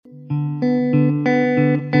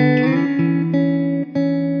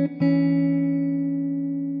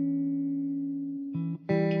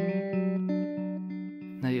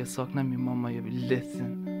saknar min mamma, jag blir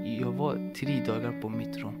ledsen. Jag var 3 dagar på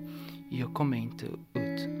mitt rum. Jag kommer inte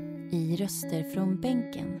ut. I Röster från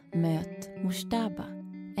bänken möt Mojtaba,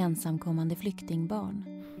 ensamkommande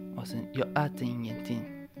flyktingbarn. Och sen, jag äter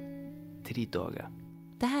ingenting 3 dagar.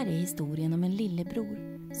 Det här är historien om en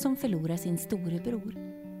lillebror som förlorar sin storebror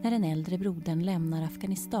när den äldre brodern lämnar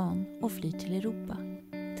Afghanistan och flyr till Europa.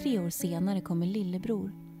 3 år senare kommer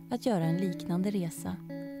lillebror att göra en liknande resa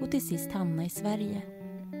och till sist hamna i Sverige.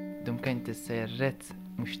 De kan inte säga rätt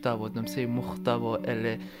Mojtaba, de säger Mojtaba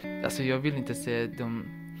eller... Alltså jag vill inte säga de...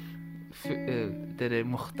 Det är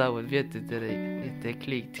Mojtaba, vet du, det är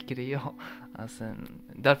jätteäckligt tycker jag. Alltså,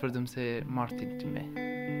 därför de säger Martin till mig.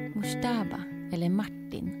 Mojtaba, eller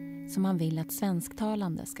Martin, som han vill att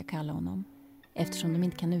svensktalande ska kalla honom, eftersom de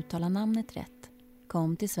inte kan uttala namnet rätt,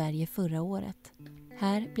 kom till Sverige förra året.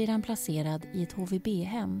 Här blir han placerad i ett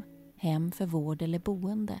HVB-hem, hem för vård eller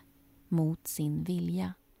boende, mot sin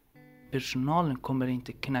vilja. Personalen kommer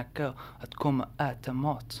inte knacka att komma och äta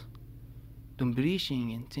mat. De bryr sig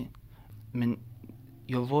ingenting. Men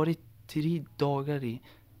jag har varit 3 dagar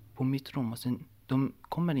på mitt rum och sen, de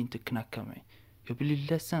kommer inte knacka mig. Jag blir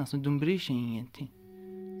ledsen, alltså, de bryr sig ingenting.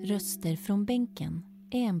 Röster från bänken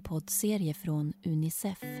är en poddserie från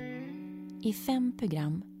UNICEF. I 5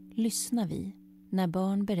 program lyssnar vi när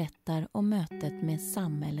barn berättar om mötet med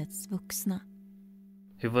samhällets vuxna.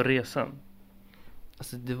 Hur var resan?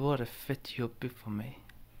 Alltså det var fett jobbigt för mig.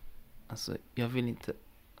 Alltså jag vill inte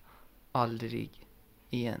aldrig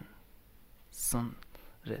igen sån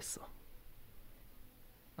resa.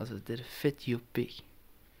 Alltså det är fett jobbigt.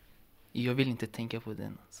 Jag vill inte tänka på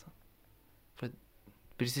den alltså. För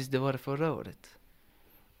precis det var förra året.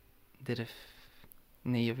 Det är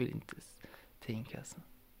nej, jag vill inte tänka alltså.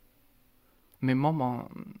 Min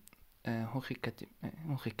mamma hon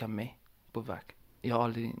skickade mig på väg. Jag har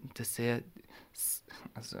aldrig inte sett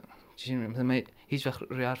alltså men hiç vakt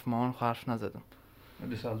röjar för man skärf nazadam.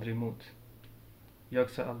 Du sa aldrig emot. Jag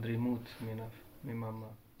sa aldrig emot min mamma.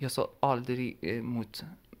 Jag sa aldrig emot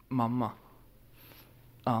mamma.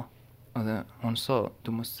 Ja, och hon sa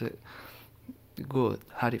du måste gå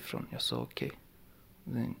härifrån. Jag sa okej.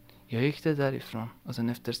 Jag gick därifrån och sen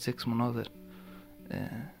efter 6 månader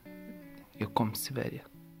jag kom till Sverige.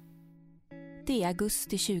 Det är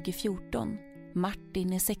augusti 2014.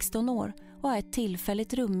 Martin är 16 år och har ett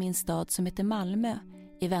tillfälligt rum i en stad som heter Malmö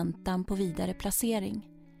i väntan på vidare placering.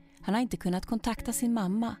 Han har inte kunnat kontakta sin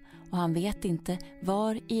mamma och han vet inte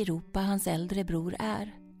var i Europa hans äldre bror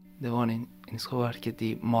är. Det var en skolverket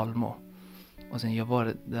i Malmö och sen jag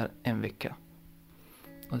var där en vecka.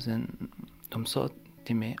 Och sen de sa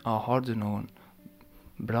till mig, har du någon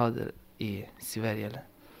bröder i Sverige eller?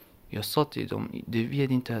 Jag sa till dem, du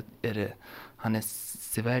vet inte att han är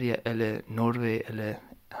Sverige eller Norge eller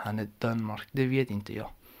han är Danmark. Det vet inte jag.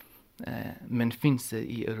 Men finns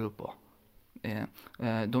det i Europa.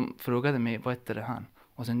 De frågade mig, vad heter han?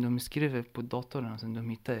 Och sen de skrev på datorn och sen de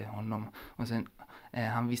hittade honom. Och sen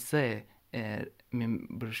han visade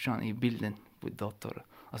min brorsan i bilden på datorn.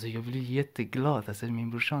 Alltså jag blev jätteglad. Alltså min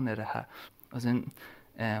brorsan är det här. Och sen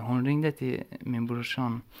hon ringde till min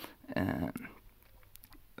brorsan.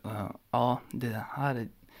 Ja, det här är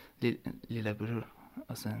lilla bror.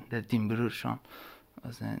 Och sen, det är din brorsan.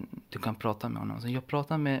 Och sen, du kan prata med honom. Så jag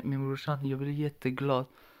pratade med min brorsan. Jag blev jätteglad.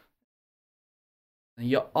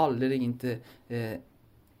 Jag aldrig inte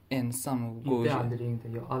ensam går. Inte aldrig inte.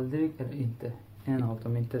 Jag aldrig eller inte. En av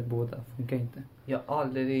dem, inte båda. Funkar inte. Jag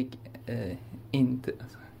aldrig inte.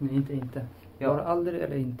 Alltså. Nej, inte. Jag har aldrig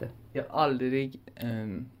eller inte. Jag aldrig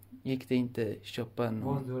gick det inte köpa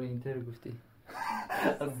någon. Vad står det inte Gusti?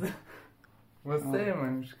 Alltså, vad säger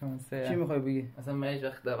man? Hur ska man säga? چی میخوای بگی؟ مثلا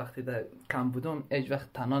من وقتی در کم بودم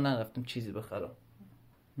وقت تنها نرفتم چیزی بخرم.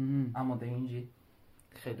 اما در اینجا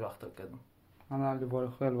خیلی وقت کردم. Han har aldrig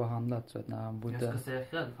varit själv och handlat så att när han bodde. Jag ska säga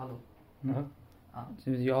själv, hallå.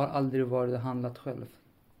 Jag har aldrig varit och handlat själv.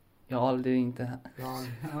 Jag har aldrig inte. Ja,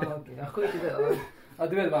 okej. Jag skiter i det. Ja,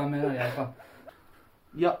 du vet vad han menar i alla fall.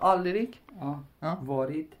 Jag har aldrig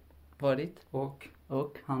varit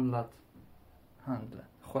och handlat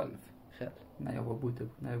själv. När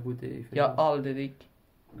jag bodde i Jag har aldrig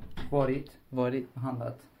varit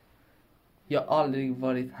handlat. Jag har aldrig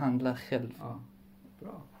varit handlat själv. Ja,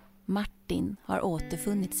 bra. Martin har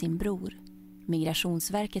återfunnit sin bror.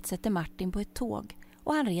 Migrationsverket sätter Martin på ett tåg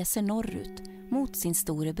och han reser norrut mot sin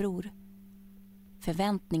storebror.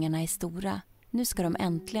 Förväntningarna är stora. Nu ska de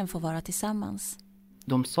äntligen få vara tillsammans.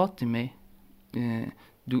 De sa till mig,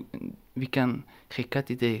 vi kan skicka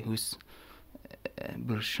till dig hos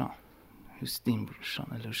brorsan. Hos din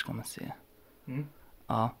brorsan, eller hur ska man säga?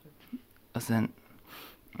 Ja. Och sen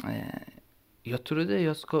jag trodde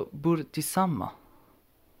jag ska bo tillsammans.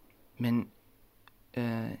 Men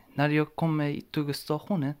när jag kom i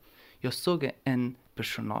tågstationen, jag såg en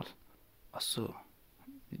personal. Alltså,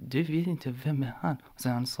 du vet inte vem är han? Och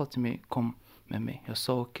sen han sa till mig, kom med mig. Jag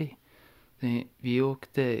sa okej. Vi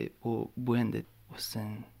åkte på boendet och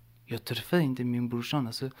sen, jag träffade inte min brorsan.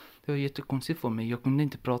 Alltså, det var jättekonstigt för mig. Jag kunde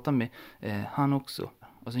inte prata med han också.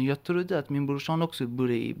 Och sen, jag trodde att min brorsan också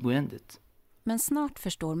bodde i boendet. Men snart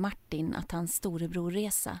förstår Martin att hans storebror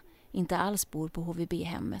Reza inte alls bor på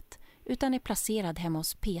HVB-hemmet utan är placerad hemma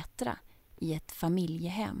hos Petra i ett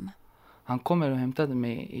familjehem. Han kommer och hämtade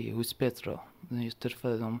mig hos Petra. När jag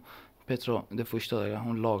träffade dem, Petra, det första dagen,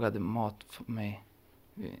 hon lagade mat för mig.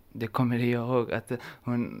 Det kommer jag ihåg att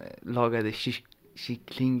hon lagade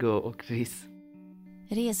kyckling och ris.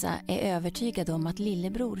 Reza är övertygad om att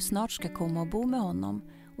lillebror snart ska komma och bo med honom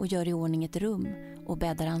och gör i ordning ett rum och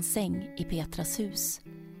bäddar hans säng i Petras hus.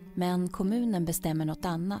 Men kommunen bestämmer något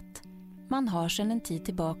annat. Man har sedan en tid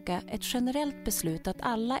tillbaka ett generellt beslut att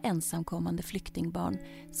alla ensamkommande flyktingbarn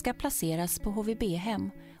ska placeras på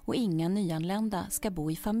HVB-hem och inga nyanlända ska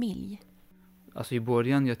bo i familj. Alltså i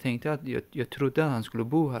början jag tänkte att jag trodde att han skulle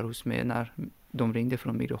bo här hos mig när de ringde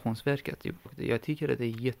från Migrationsverket. Jag tycker att det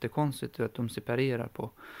är jättekonstigt att de separerar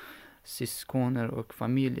på syskoner och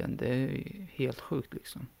familjen. Det är helt sjukt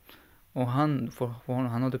liksom. Och han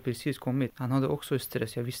hade precis kommit. Han hade också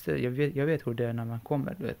stress. Jag vet hur det är när man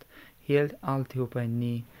kommer. Du vet. Helt alltihopa är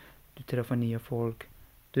ny. Du träffar nya folk.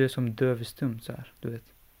 Du är som dövstum så här. Du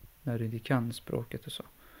vet. När du inte kan språket och så.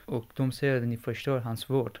 Och de säger att ni förstör hans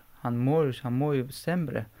vård. Han mår ju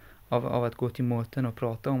sämre av att gå till möten och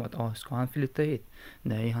prata om att ska han flytta hit?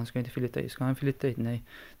 Nej, han ska inte flytta hit. Ska han flytta hit? Nej.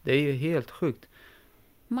 Det är ju helt sjukt.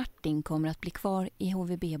 Martin kommer att bli kvar i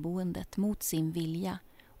HVB-boendet mot sin vilja.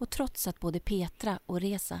 Och trots att både Petra och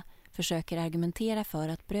Reza försöker argumentera för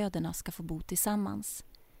att bröderna ska få bo tillsammans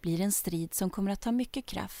blir en strid som kommer att ta mycket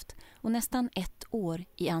kraft och nästan 1 år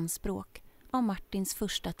i anspråk av Martins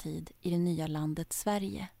första tid i det nya landet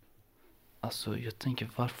Sverige. Alltså jag tänker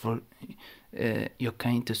varför jag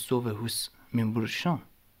kan inte sova hos min brorsan.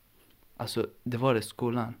 Alltså det var i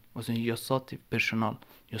skolan och sen jag sa till personal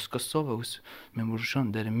jag ska sova hos min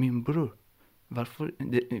brorsan, det är min bror. Varför?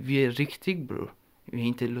 Vi är riktig bror. Vi är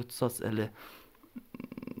inte låtsas eller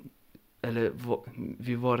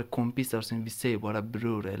vi var kompisar sen vi säger bara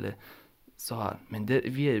bror eller så här. Men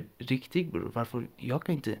vi är riktig bror. Varför? Jag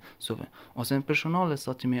kan inte sova. Och sen personalen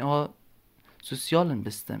sa till mig socialen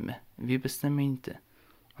bestämmer. Vi bestämmer inte.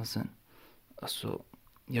 Och sen alltså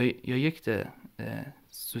jag gick till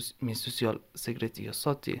min socialsekreterare. Jag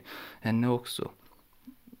sa till henne också.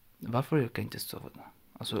 Varför jag kan inte sova?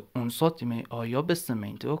 Alltså hon sa till mig jag bestämmer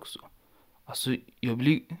inte också. Alltså jag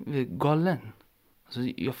blir galen. Alltså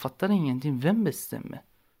jag fattar ingenting. Vem bestämmer?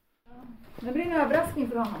 Det blir en överraskning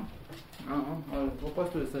för honom. Ja,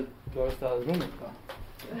 hoppas du ser klara rummet va?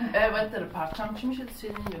 Vad heter det? Parcham? Kim shit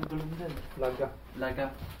sin Lagga.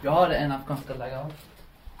 Jag har en afghanska lagga.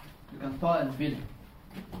 Du kan ta en bild.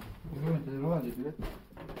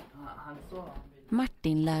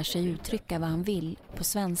 Martin lär sig uttrycka vad han vill på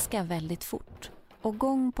svenska väldigt fort. Och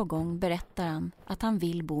gång på gång berättar han att han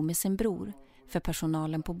vill bo med sin bror, för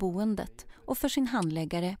personalen på boendet och för sin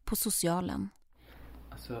handläggare på socialen.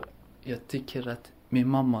 Alltså, jag tycker att min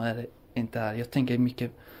mamma är inte här. Jag tänker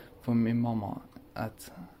mycket på min mamma.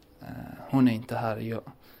 Att hon är inte här.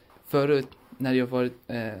 Förut när jag var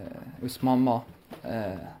hos mamma.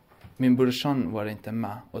 Min brorsan var inte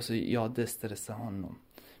med. Och så jag hade stressat honom.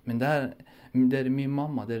 Men det är min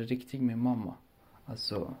mamma. Det är riktigt min mamma.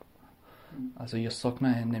 Alltså jag saknar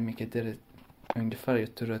henne mycket. Det är ungefär,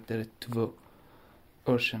 jag tror att det är 2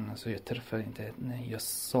 år sedan. Alltså jag träffade inte henne. Jag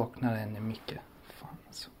saknar henne mycket. Fan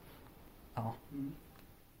alltså. Ja.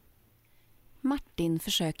 Martin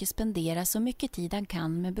försöker spendera så mycket tid han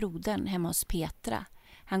kan med brodern hemma hos Petra.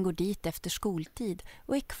 Han går dit efter skoltid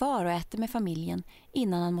och är kvar och äter med familjen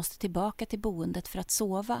innan han måste tillbaka till boendet för att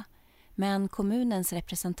sova. Men kommunens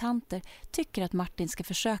representanter tycker att Martin ska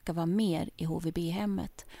försöka vara mer i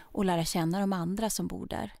HVB-hemmet och lära känna de andra som bor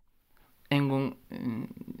där. En gång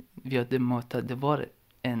vi hade möte, det var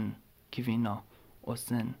en kvinna och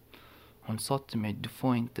sen hon sa till mig, du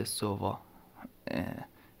får inte sova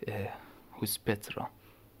hos Petra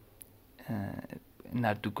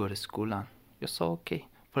när du går i skolan. Jag sa okej.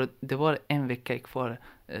 För det var 1 vecka kvar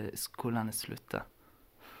skolan slutade.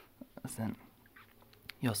 Sen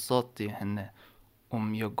jag sa till henne,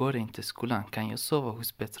 om jag går inte i skolan kan jag sova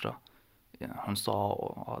hos Petra? Hon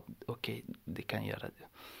sa okej, det kan göra det.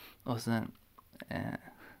 Och sen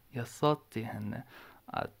jag sa till henne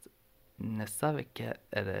att nästa vecka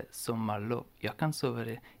är det sommarlov. Jag kan sova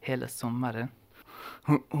det hela sommaren.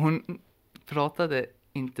 Hon pratade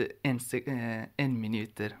inte ens en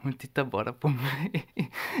minut. Hon tittade bara på mig.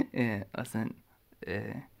 Och sen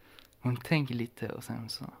hon tänkte lite och sen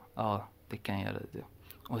sa ja, det kan jag göra det.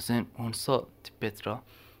 Och sen hon sa till Petra,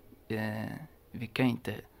 vi kan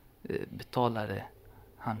inte betala det,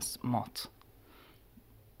 hans mat.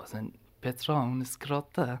 Och sen Petra, hon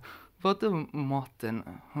skrattade. Vadå maten?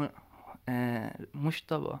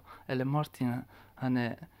 Mojtaba eller Martin, han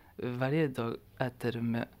är varje dag äter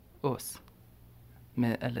med oss.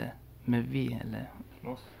 Med vi eller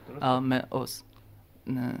Oss? ja, med oss.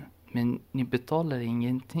 Nej, men ni betalar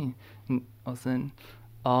ingenting. Och sen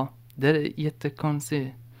ja, det är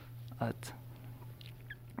jättekonstigt att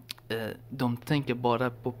de tänker bara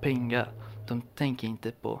på pengar. De tänker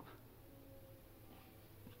inte på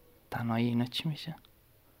تنهایی اینا چی میشه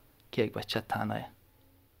که یک بچه تنهایه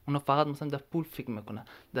اونا فقط مثلا در پول فکر میکنن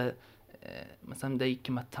در مثلا در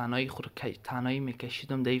که من تنهایی خود تنهایی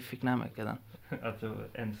میکشیدم در فکر نمیکردن Alltså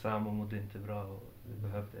ensam och mådde inte bra och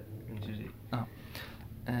behövde injuri. Ja.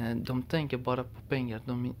 De tänker bara på pengar.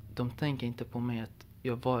 De tänker inte på mig att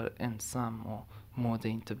jag var ensam och mådde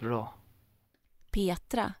inte bra.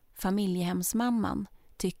 Petra, familjehemsmamman,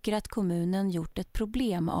 tycker att kommunen gjort ett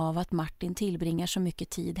problem av att Martin tillbringar så mycket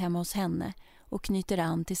tid hemma hos henne och knyter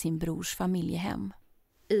an till sin brors familjehem.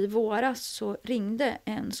 I våras så ringde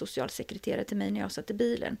en socialsekreterare till mig när jag satt i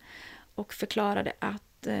bilen och förklarade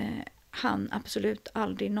att han absolut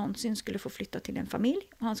aldrig någonsin skulle få flytta till en familj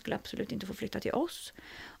och han skulle absolut inte få flytta till oss.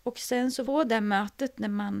 Och sen så var det mötet när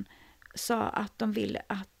man sa att de ville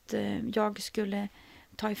att jag skulle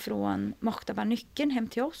ta ifrån Mojtaba nyckeln hem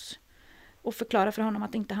till oss och förklara för honom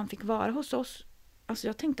att inte han fick vara hos oss. Alltså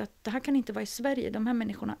jag tänkte att det här kan inte vara i Sverige. De här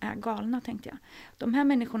människorna är galna, tänkte jag. De här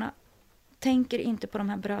människorna tänker inte på de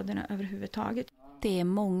här bröderna överhuvudtaget. Det är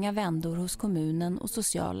många vändor hos kommunen och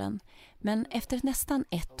socialen, men efter nästan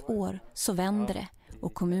 1 år så vänder det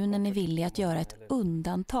och kommunen är villig att göra ett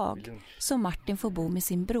undantag så Martin får bo med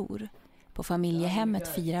sin bror. På familjehemmet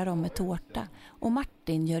firar de med tårta och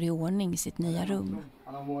Martin gör i ordning sitt nya rum.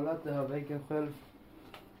 Han har målat det här väggen själv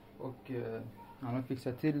och han har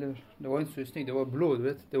fixat till det. Det var inte så snyggt, det var blå, du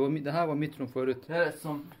vet. Det här var mitt rum förut. Det är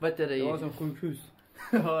som, vad är det? Det var som sjukhus.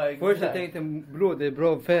 Ja, Först jag tänkte blå, det är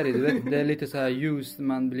bra färg, du vet. Det är lite så här ljus,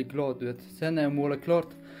 man blir glad, du vet. Sen när jag målar klart,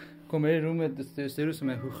 kommer i rummet, det ser ut som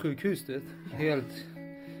ett sjukhus, du vet. Helt.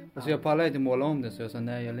 Alltså jag pallar inte måla om det, så jag sa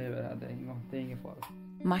nej, jag lever här, det är ingen fara.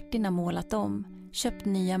 Martin har målat om, köpt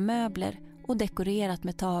nya möbler och dekorerat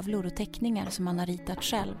med tavlor och teckningar som han har ritat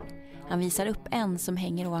själv. Han visar upp en som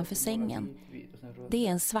hänger ovanför sängen. Det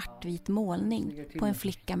är en svartvit målning på en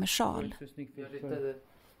flicka med sjal. Jag ritade,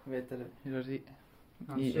 vet du,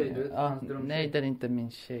 Nej, det är inte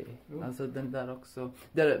min tjej. Alltså den där också.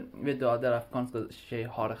 Där, vet du, där afghanska tjej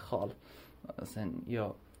har en sjal. Sen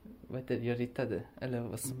jag ritade. Eller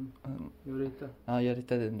vad Ja, jag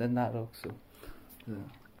ritade den där också.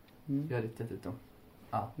 Jag ritade dem.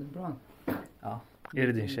 Ja. Det är bra. Ja. Är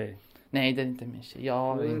det din tjej? Nej, det är inte min tjej. Jag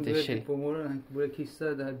har inte tjej. På morgonen han börjar kissa,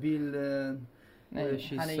 den här bilen.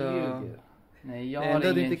 Nej, han är ljuger. Nej, jag Det har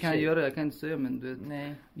enda du ingen inte kan tjej. göra, jag kan inte säga, men du vet.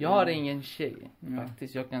 Nej, jag har ingen tjej. Ja.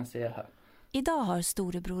 Faktiskt, jag kan säga här. Idag har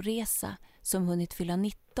storebror Resa, som hunnit fylla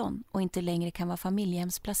 19 och inte längre kan vara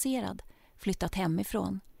familjehemsplacerad, flyttat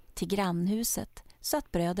hemifrån till grannhuset så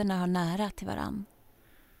att bröderna har nära till varann.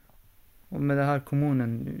 Och med den här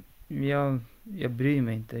kommunen, jag bryr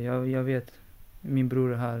mig inte. Jag vet, min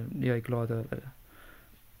bror är här, jag är glad över det.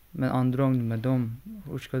 Men andra med dem,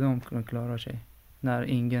 hur ska de kunna klara sig? När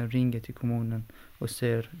ingen ringer till kommunen och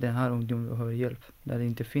säger den här ungdomen behöver hjälp. Där det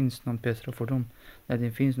inte finns någon Petra för dem. Där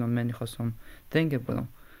det finns någon människa som tänker på dem.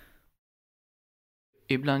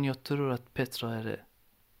 Ibland jag tror att Petra är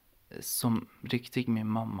som riktigt min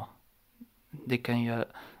mamma. Det kan göra,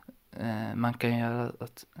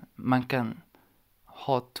 man kan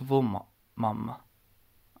ha 2 mamma.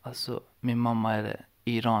 Alltså min mamma är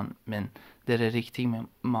Iran, men det är riktigt min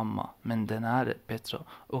mamma. Men den här Petra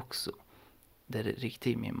också. Det är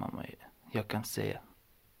riktigt min mamma, jag kan säga.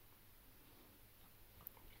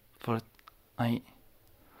 För att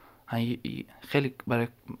han själv bara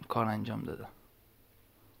kan انجام داده.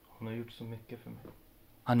 Hon har gjort så mycket för mig.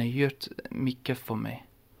 Han har gjort mycket för mig.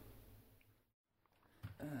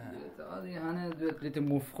 Han är, du vet, lite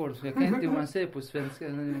moffgård, så jag kan inte hur man säger på svenska.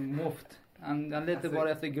 Han är moft. Han letar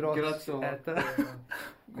bara efter gratis och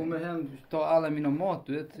kommer hem, tar alla mina mat,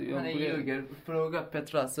 du vet. Han är ljuger. Fråga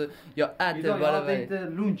Petra, så jag äter Idag bara jag äter inte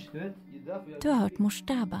lunch, du vet. Du har hört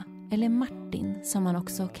Mojtaba, eller Martin som han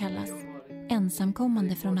också kallas,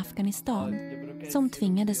 ensamkommande från Afghanistan. som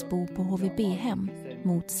tvingades bo på HVB-hem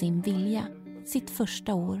mot sin vilja sitt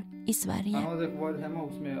första år i Sverige. Han hade varit hemma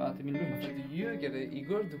hos mig och ätit min lunch. Du ljög det.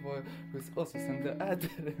 Igår du var hos oss och sen du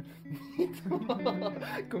äter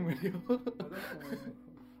Kommer du ihåg?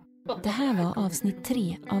 Det här var avsnitt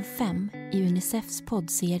 3 av 5 i Unicefs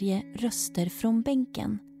poddserie Röster från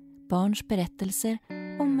bänken. Barns berättelser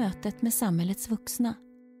om mötet med samhällets vuxna.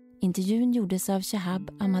 Intervjun gjordes av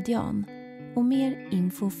Shahab Ahmadian och mer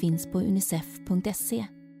info finns på unicef.se.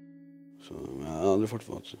 Så jag har aldrig fått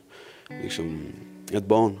vara liksom ett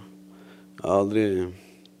barn. Jag har aldrig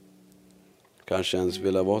kanske ens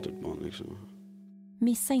velat vara ett barn. Liksom.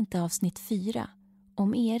 Missa inte avsnitt 4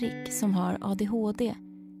 om Erik som har ADHD,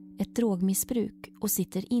 ett drogmissbruk och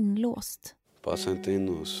sitter inlåst. Passar inte in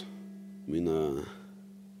hos mina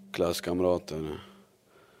klasskamrater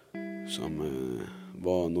som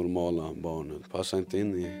var normala barn. Passar inte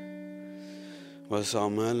in i vad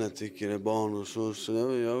samhället tycker är barn och så. Så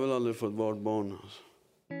jag har väl aldrig fått vara ett barn. Alltså.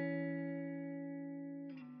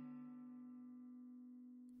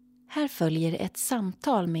 Här följer ett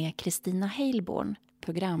samtal med Kristina Heilborn,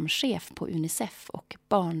 programchef på Unicef och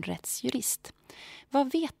barnrättsjurist.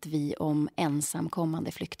 Vad vet vi om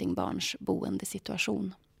ensamkommande flyktingbarns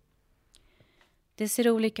boendesituation? Det ser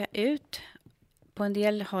olika ut. På en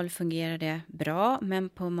del håll fungerar det bra, men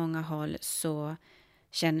på många håll så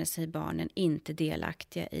känner sig barnen inte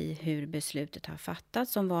delaktiga i hur beslutet har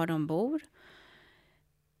fattats om var de bor.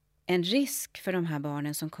 En risk för de här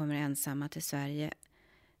barnen som kommer ensamma till Sverige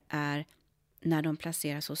är när de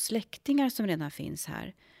placeras hos släktingar som redan finns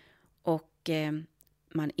här och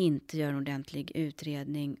man inte gör en ordentlig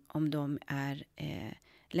utredning om de är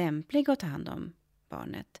lämpliga att ta hand om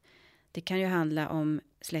barnet. Det kan ju handla om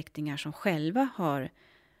släktingar som själva har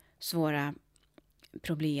svåra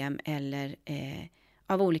problem eller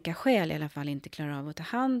av olika skäl i alla fall inte klarar av att ta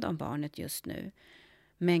hand om barnet just nu.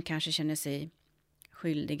 Men kanske känner sig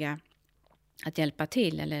skyldiga att hjälpa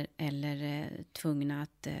till eller tvungna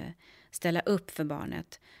att ställa upp för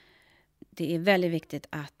barnet. Det är väldigt viktigt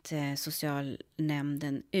att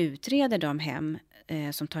socialnämnden utreder de hem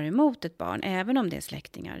som tar emot ett barn, även om det är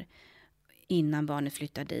släktingar, innan barnet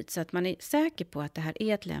flyttar dit. Så att man är säker på att det här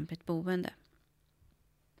är ett lämpligt boende.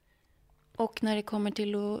 Och när det kommer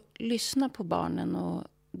till att lyssna på barnen och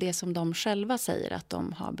det som de själva säger att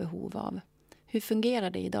de har behov av, hur fungerar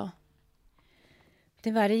det idag?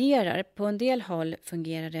 Det varierar. På en del håll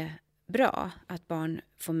fungerar det bra att barn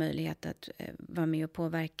får möjlighet att vara med och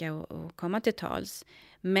påverka och komma till tals.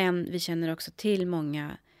 Men vi känner också till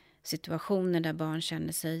många situationer där barn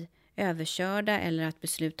känner sig överkörda eller att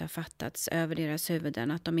beslut har fattats över deras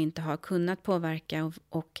huvuden. Att de inte har kunnat påverka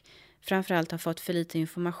och framförallt har fått för lite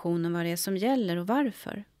information om vad det är som gäller och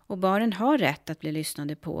varför. Och barnen har rätt att bli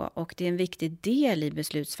lyssnade på och det är en viktig del i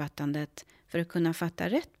beslutsfattandet för att kunna fatta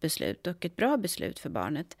rätt beslut och ett bra beslut för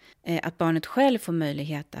barnet. Att barnet själv får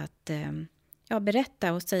möjlighet att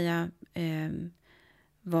berätta och säga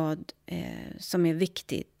vad som är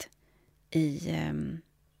viktigt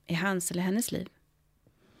i hans eller hennes liv.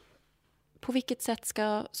 På vilket sätt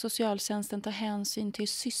ska socialtjänsten ta hänsyn till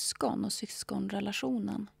syskon och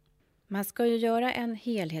syskonrelationen? Man ska ju göra en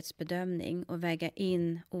helhetsbedömning och väga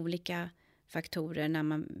in olika faktorer när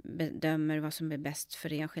man bedömer vad som är bäst för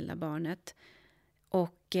det enskilda barnet.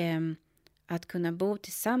 Och att kunna bo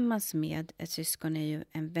tillsammans med ett syskon är ju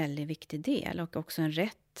en väldigt viktig del och också en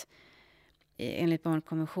rätt enligt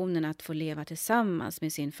barnkonventionen att få leva tillsammans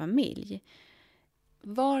med sin familj.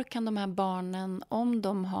 Var kan de här barnen, om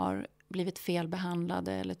de har blivit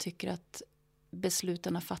felbehandlade eller tycker att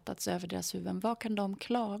besluten har fattats över deras huvuden, var kan de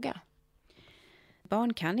klaga?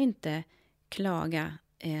 Barn kan inte klaga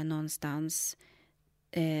någonstans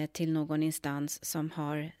till någon instans som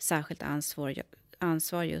har särskilt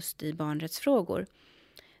ansvar just i barnrättsfrågor.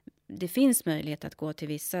 Det finns möjlighet att gå till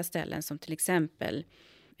vissa ställen som till exempel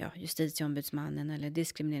justitieombudsmannen eller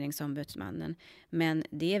diskrimineringsombudsmannen. Men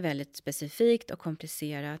det är väldigt specifikt och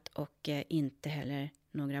komplicerat och inte heller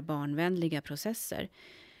några barnvänliga processer.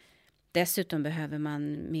 Dessutom behöver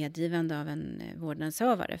man medgivande av en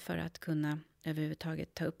vårdnadshavare för att kunna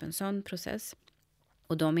överhuvudtaget ta upp en sån process.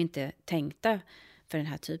 Och de är inte tänkta för den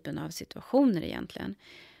här typen av situationer egentligen.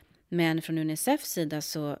 Men från Unicefs sida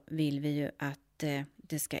så vill vi ju att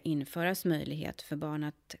det ska införas möjlighet för barn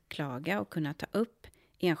att klaga och kunna ta upp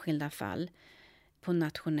enskilda fall på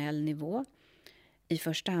nationell nivå. I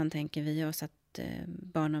första hand tänker vi oss att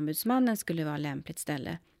barnombudsmannen skulle vara lämpligt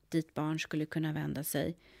ställe dit barn skulle kunna vända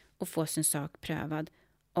sig och få sin sak prövad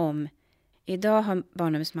om. Idag har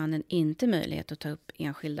barnombudsmannen inte möjlighet att ta upp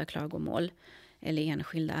enskilda klagomål eller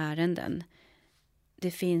enskilda ärenden.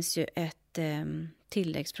 Det finns ju ett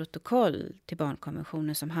tilläggsprotokoll till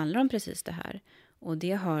barnkonventionen som handlar om precis det här. Och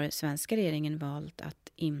det har svenska regeringen valt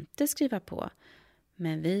att inte skriva på.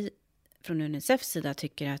 Men vi från UNICEFs sida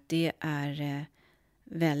tycker att det är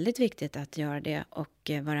väldigt viktigt att göra det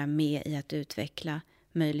och vara med i att utveckla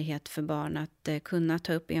möjlighet för barn att kunna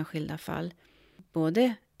ta upp enskilda fall.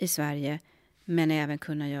 Både i Sverige men även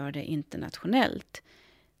kunna göra det internationellt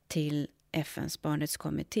till FNs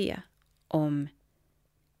barnrättskommitté om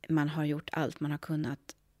man har gjort allt man har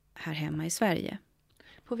kunnat här hemma i Sverige.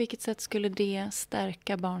 På vilket sätt skulle det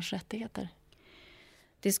stärka barns rättigheter?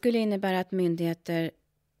 Det skulle innebära att myndigheter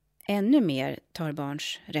ännu mer tar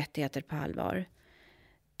barns rättigheter på allvar.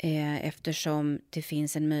 Eftersom det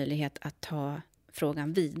finns en möjlighet att ta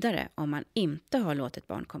frågan vidare om man inte har låtit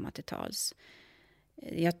barn komma till tals.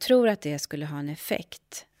 Jag tror att det skulle ha en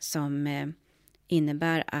effekt som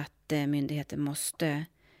innebär att myndigheter måste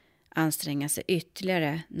anstränga sig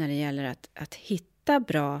ytterligare när det gäller att hitta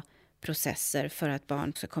bra processer för att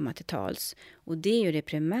barn ska komma till tals. Och det är ju det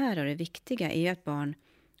primära och det viktiga, är ju att barn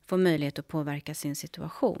får möjlighet att påverka sin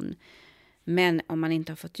situation. Men om man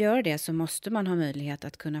inte har fått göra det så måste man ha möjlighet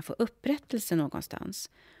att kunna få upprättelse någonstans.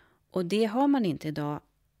 Och det har man inte idag.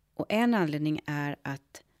 Och en anledning är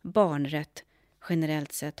att barnrätt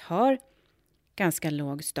generellt sett har ganska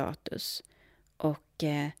låg status. Och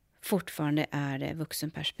fortfarande är det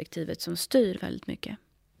vuxenperspektivet som styr väldigt mycket.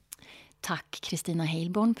 Tack Kristina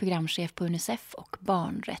Heilborn, programchef på UNICEF och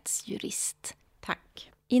barnrättsjurist.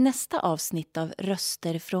 Tack. I nästa avsnitt av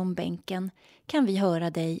Röster från bänken kan vi höra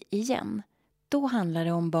dig igen. Då handlar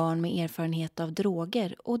det om barn med erfarenhet av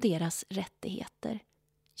droger och deras rättigheter.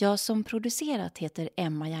 Jag som producerat heter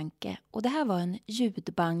Emma Janke och det här var en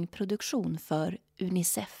ljudbangproduktion för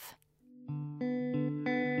UNICEF.